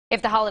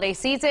If the holiday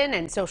season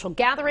and social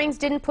gatherings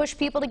didn't push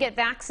people to get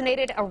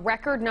vaccinated, a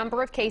record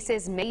number of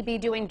cases may be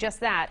doing just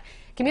that.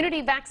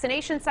 Community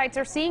vaccination sites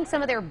are seeing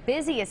some of their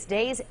busiest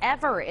days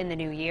ever in the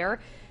new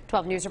year.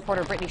 12 News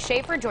reporter Brittany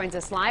Schaefer joins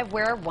us live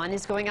where one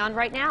is going on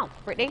right now.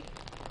 Brittany?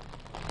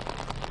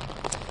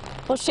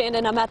 Well,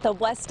 Shannon, I'm at the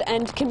West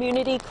End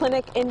Community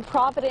Clinic in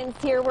Providence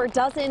here where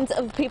dozens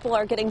of people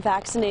are getting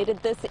vaccinated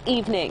this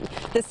evening.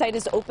 The site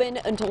is open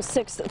until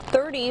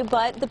 6:30,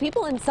 but the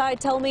people inside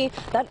tell me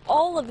that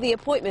all of the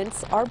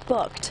appointments are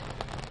booked.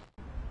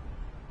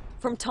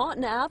 From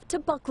Taunton Ave to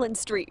Buckland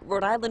Street,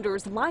 Rhode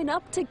Islanders line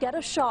up to get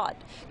a shot.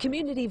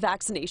 Community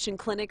vaccination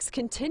clinics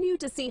continue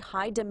to see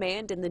high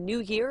demand in the new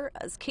year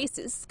as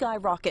cases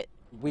skyrocket.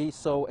 We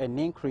saw an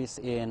increase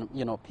in,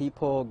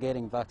 people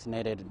getting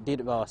vaccinated.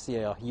 Did see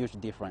a huge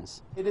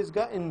difference. It has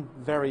gotten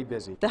very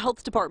busy. The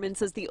health department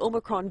says the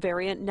Omicron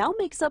variant now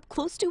makes up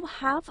close to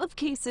half of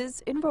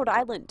cases in Rhode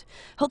Island.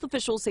 Health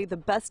officials say the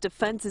best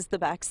defense is the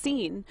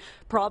vaccine.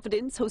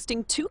 Providence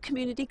hosting 2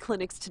 community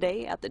clinics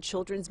today at the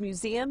Children's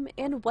Museum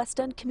and West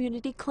End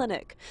Community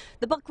Clinic.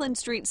 The Buckland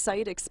Street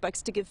site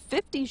expects to give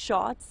 50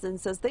 shots and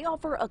says they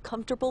offer a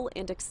comfortable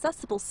and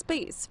accessible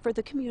space for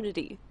the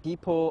community.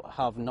 People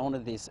have known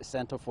this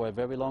center for a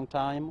very long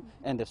time,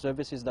 and the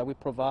services that we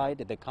provide,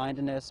 the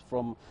kindness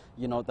from,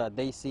 that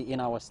they see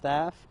in our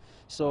staff.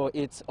 So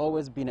it's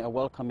always been a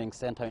welcoming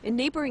center. In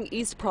neighboring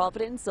East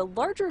Providence, a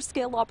larger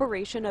scale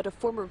operation at a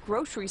former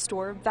grocery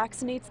store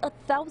vaccinates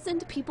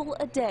 1,000 people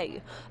a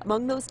day.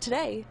 Among those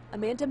today,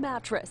 Amanda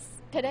Mattress.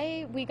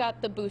 Today we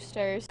got the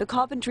boosters. The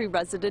Coventry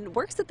resident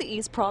works at the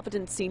East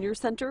Providence Senior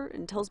Center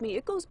and tells me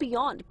it goes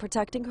beyond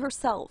protecting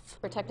herself.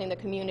 Protecting the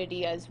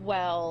community as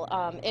well.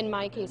 In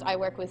my case, I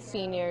work with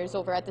seniors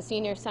over at the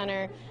Senior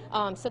Center,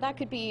 so that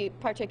could be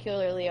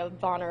particularly a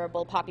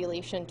vulnerable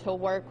population to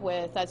work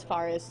with as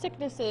far as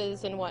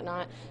sicknesses and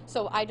whatnot.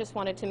 So I just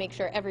wanted to make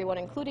sure everyone,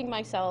 including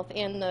myself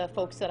and the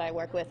folks that I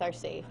work with, are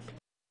safe.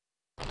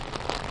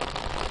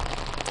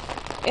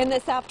 And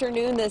this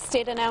afternoon, the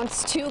state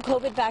announced 2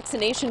 COVID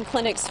vaccination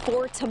clinics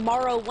for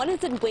tomorrow. One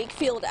is in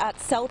Wakefield at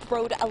South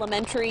Road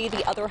Elementary,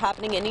 the other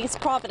happening in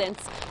East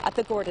Providence at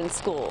the Gordon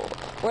School.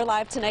 We're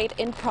live tonight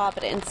in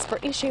Providence.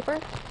 Brittany Schaefer,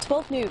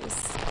 12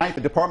 News. Tonight,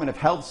 the Department of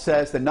Health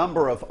says the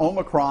number of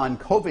Omicron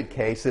COVID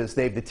cases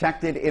they've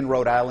detected in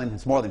Rhode Island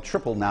has more than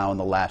tripled now in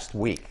the last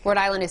week. Rhode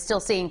Island is still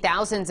seeing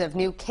thousands of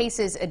new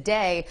cases a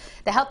day.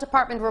 The health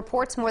department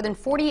reports more than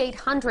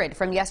 4,800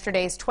 from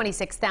yesterday's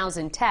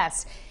 26,000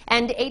 tests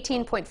and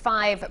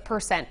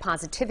 18.5%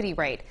 positivity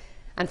rate.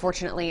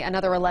 Unfortunately,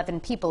 another 11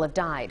 people have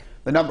died.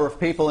 The number of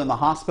people in the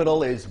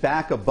hospital is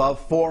back above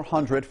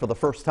 400 for the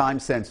first time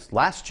since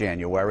last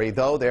January,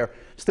 though they're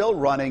still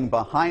running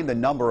behind the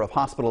number of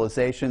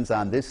hospitalizations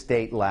on this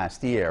date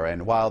last year.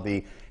 And while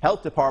the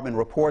health department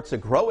reports a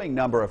growing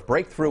number of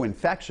breakthrough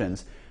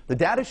infections, the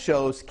data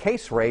shows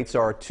case rates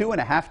are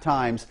 2.5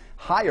 times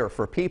higher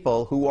for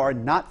people who are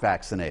not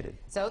vaccinated.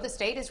 So the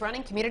state is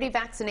running community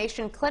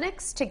vaccination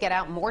clinics to get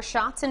out more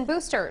shots and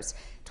boosters.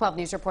 12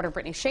 News reporter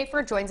Brittany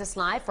Schaefer joins us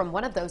live from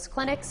one of those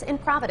clinics in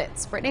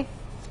Providence. Brittany?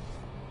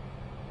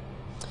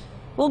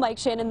 Well, Mike,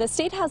 Shannon, the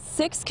state has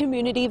 6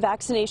 community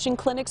vaccination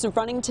clinics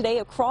running today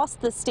across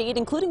the state,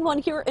 including one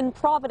here in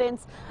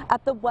Providence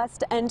at the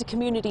West End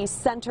Community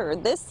Center.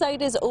 This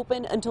site is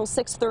open until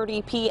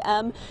 6:30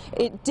 p.m.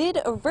 It did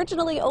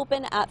originally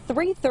open at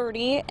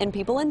 3:30, and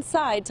people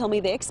inside tell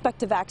me they expect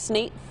to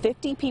vaccinate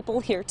 50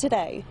 people here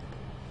today.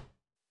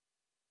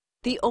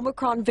 The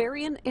Omicron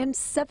variant and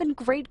 7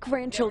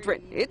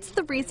 great-grandchildren. It's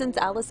the reasons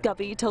Alice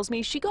Govey tells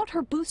me she got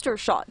her booster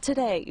shot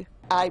today.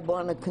 I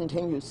want to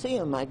continue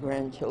seeing my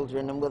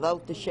grandchildren, and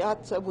without the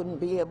shots I wouldn't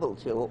be able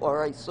to,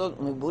 or I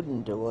certainly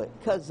wouldn't do it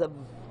because of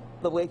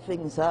the way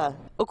things are.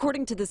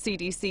 According to the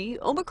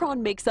CDC,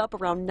 Omicron makes up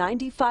around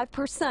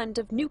 95%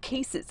 of new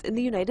cases in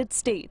the United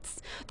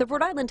States. The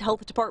Rhode Island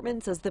Health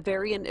Department says the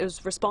variant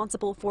is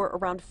responsible for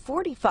around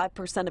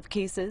 45% of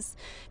cases.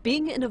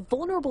 Being in a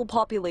vulnerable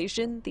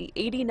population, the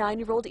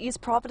 89-year-old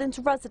East Providence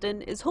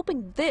resident is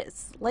hoping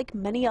this, like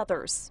many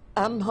others.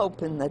 I'm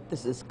hoping that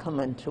this is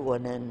coming to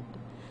an end,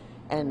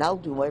 and I'll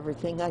do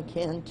everything I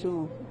can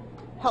to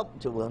help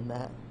doing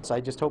that. So I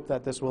just hope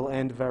that this will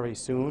end very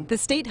soon. The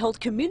state held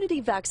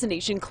community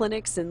vaccination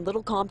clinics in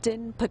Little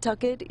Compton,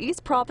 Pawtucket,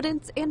 East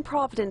Providence, and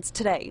Providence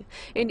today.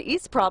 In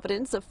East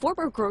Providence, a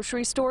former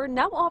grocery store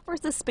now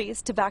offers a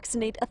space to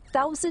vaccinate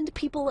 1,000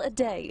 people a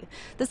day.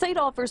 The site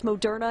offers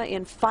Moderna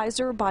and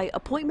Pfizer by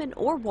appointment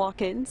or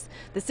walk-ins.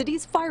 The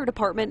city's fire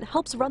department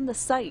helps run the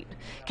site.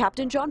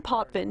 Captain John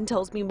Potvin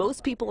tells me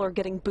most people are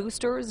getting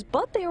boosters,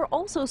 but they are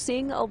also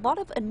seeing a lot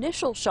of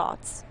initial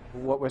shots.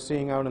 What we're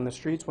seeing out in the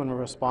streets when we're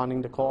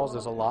responding to calls,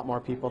 there's a lot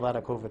more people that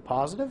are COVID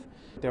positive.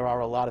 There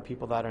are a lot of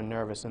people that are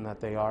nervous and that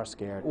they are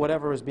scared.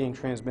 Whatever is being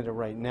transmitted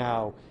right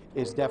now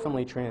is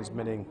definitely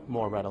transmitting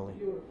more readily.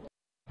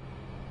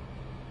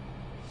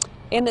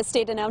 And the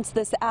state announced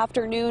this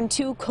afternoon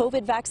 2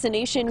 COVID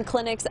vaccination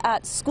clinics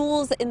at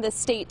schools in the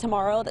state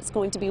tomorrow. That's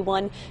going to be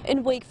one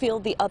in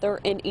Wakefield, the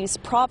other in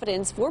East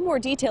Providence. For more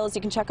details,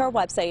 you can check our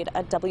website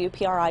at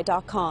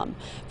WPRI.com.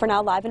 For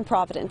now, live in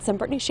Providence, I'm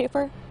Brittany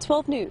Schaefer,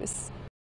 12 News.